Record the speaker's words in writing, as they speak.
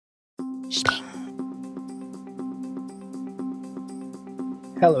Shping.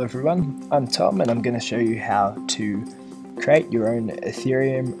 Hello everyone, I'm Tom and I'm going to show you how to create your own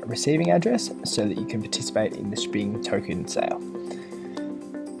Ethereum receiving address so that you can participate in the Shping Token Sale.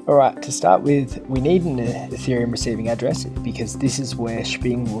 Alright, to start with, we need an Ethereum receiving address because this is where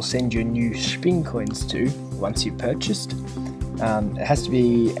Shping will send your new Shping Coins to once you've purchased. It has to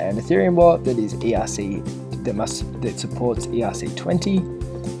be an Ethereum wallet that is ERC, that supports ERC20,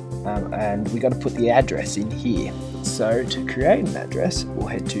 and we got to put the address in here. So to create an address, we'll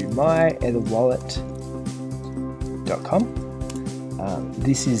head to myetherwallet.com.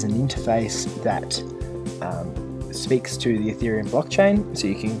 This is an interface that speaks to the Ethereum blockchain, so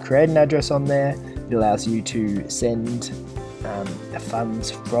you can create an address on there. It allows you to send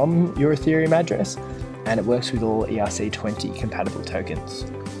funds from your Ethereum address, and it works with all ERC20 compatible tokens.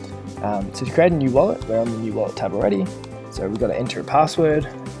 So to create a new wallet, we're on the new wallet tab already, so we've got to enter a password,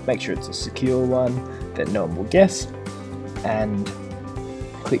 make sure it's a secure one that no one will guess, and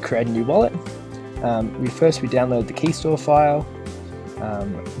click create a new wallet. We download the key store file.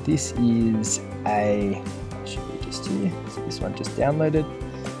 This is a, should be just here, so this one just downloaded.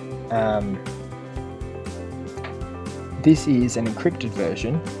 This is an encrypted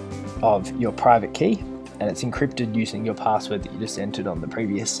version of your private key, and it's encrypted using your password that you just entered on the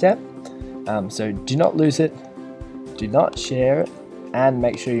previous step. So do not lose it, do not share it, and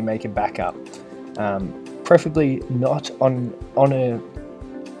make sure you make a backup. Preferably not on a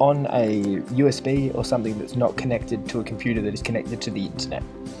USB or something that's not connected to a computer that is connected to the internet.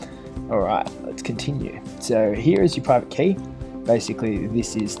 Alright, let's continue. So here is your private key. Basically,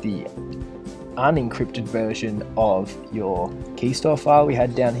 this is the unencrypted version of your key store file we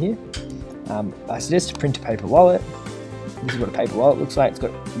had down here. I suggest to print a paper wallet. This is what a paper wallet looks like. It's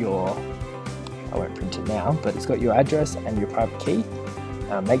got your, I won't print it now, but it's got your address and your private key.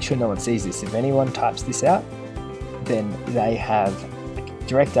 Make sure no one sees this. If anyone types this out, then they have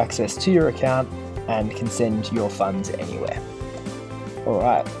direct access to your account and can send your funds anywhere.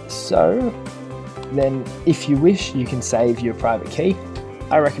 Alright, so then if you wish, you can save your private key.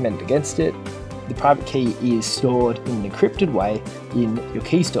 I recommend against it. The private key is stored in an encrypted way in your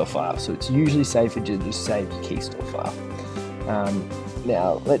key store file, so it's usually safer to just save your key store file.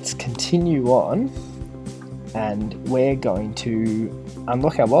 Now let's continue on, and we're going to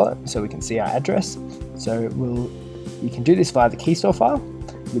unlock our wallet so we can see our address. So you can do this via the key store file,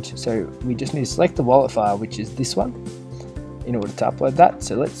 so we just need to select the wallet file, which is this one, in order to upload that.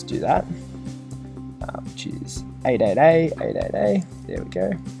 So let's do that, which is 888, there we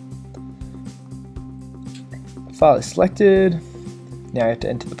go. File is selected. Now you have to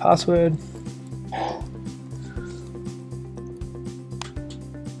enter the password.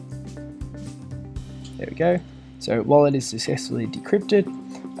 There we go. So wallet is successfully decrypted,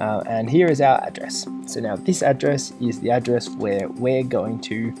 and here is our address. So now this address is the address where we're going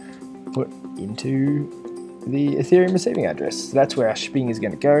to put into the Ethereum receiving address. So that's where our Shping is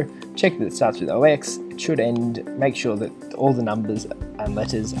going to go. Check that it starts with OX. It should end. Make sure that all the numbers and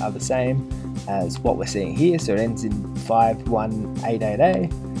letters are the same as what we're seeing here. So it ends in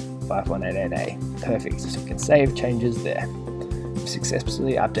 51888, 51888. Perfect. So you can save changes there. You've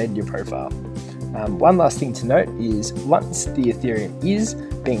successfully updated your profile. One last thing to note is once the Ethereum is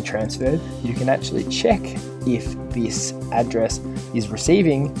being transferred, you can actually check if this address is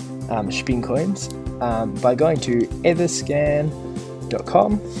receiving Shping Coins by going to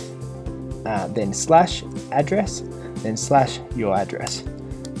etherscan.com, then /address, then /your address.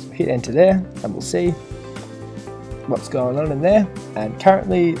 So hit enter there and we'll see what's going on in there, and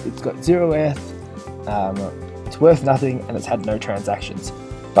currently it's got 0 ETH, it's worth nothing, and it's had no transactions.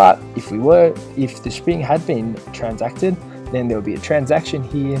 But if the Shping had been transacted, then there would be a transaction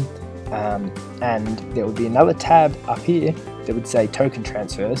here, and there would be another tab up here that would say token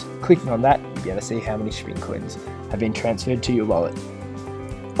transfers. Clicking on that, you'll be able to see how many Shping coins have been transferred to your wallet.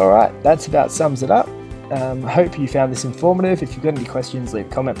 Alright, that's about sums it up. Hope you found this informative. If you've got any questions, leave a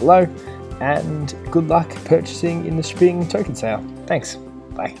comment below, and good luck purchasing in the Shping Token Sale. Thanks.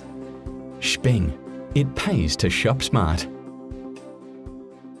 Bye. Shping. It pays to shop smart.